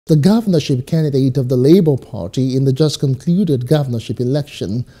The governorship candidate of the Labour Party in the just concluded governorship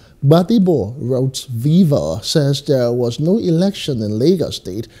election, Gbadebo Rhodes-Vivour, says there was no election in Lagos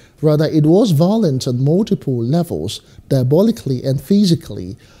State, rather it was violent on multiple levels, diabolically and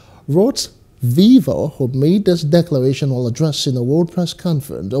physically. Rhodes-Vivour, who made this declaration while addressing a World Press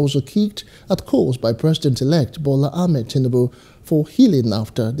Conference, also kicked at calls by President-elect Bola Ahmed Tinubu for healing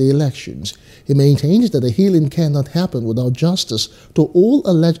after the elections. He maintains that the healing cannot happen without justice to all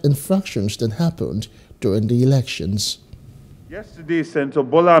alleged infractions that happened during the elections. Yesterday, Senator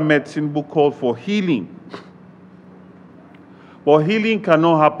Bola Ahmed Tinubu called for healing. But healing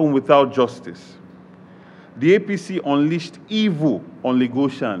cannot happen without justice. The APC unleashed evil on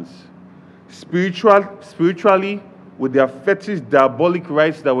Lagosians, spiritually with their fetish diabolic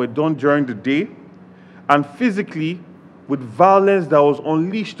rites that were done during the day, and physically with violence that was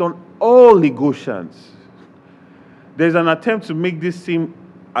unleashed on all Lagosians. There's an attempt to make this seem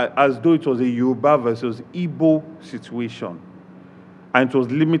as though it was a Yoruba versus Igbo situation, and it was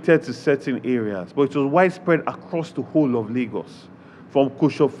limited to certain areas, but it was widespread across the whole of Lagos, from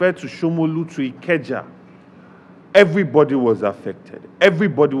Koshofe to Shomolu to Ikeja. Everybody was affected.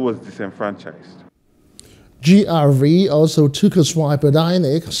 Everybody was disenfranchised. GRV also took a swipe at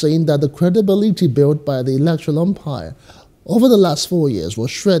INEC, saying that the credibility built by the electoral umpire over the last 4 years was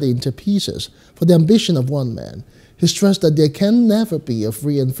shredded into pieces for the ambition of one man. He stressed that there can never be a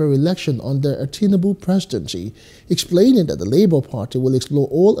free and fair election under a Tinubu presidency, explaining that the Labour Party will explore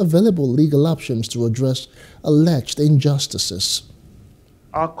all available legal options to address alleged injustices.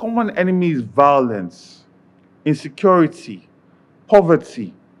 Our common enemy is violence, insecurity,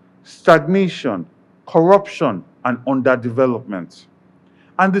 poverty, stagnation, corruption, and underdevelopment.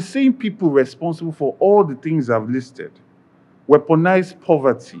 And the same people responsible for all the things I've listed weaponize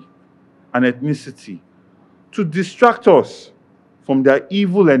poverty and ethnicity to distract us from their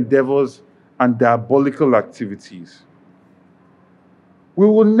evil endeavors and diabolical activities. We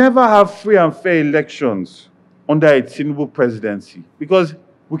will never have free and fair elections under a Tinubu presidency because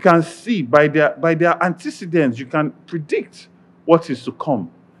we can see by their antecedents, you can predict what is to come.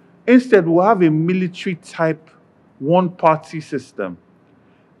 Instead, we'll have a military-type one-party system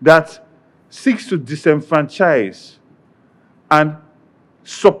that seeks to disenfranchise and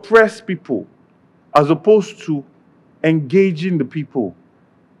suppress people as opposed to engaging the people,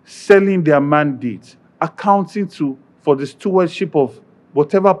 selling their mandates, accounting for the stewardship of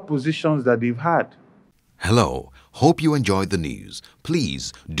whatever positions that they've had. Hello, hope you enjoyed the news.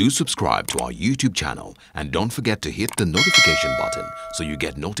 Please do subscribe to our YouTube channel and don't forget to hit the notification button so you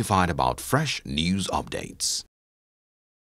get notified about fresh news updates.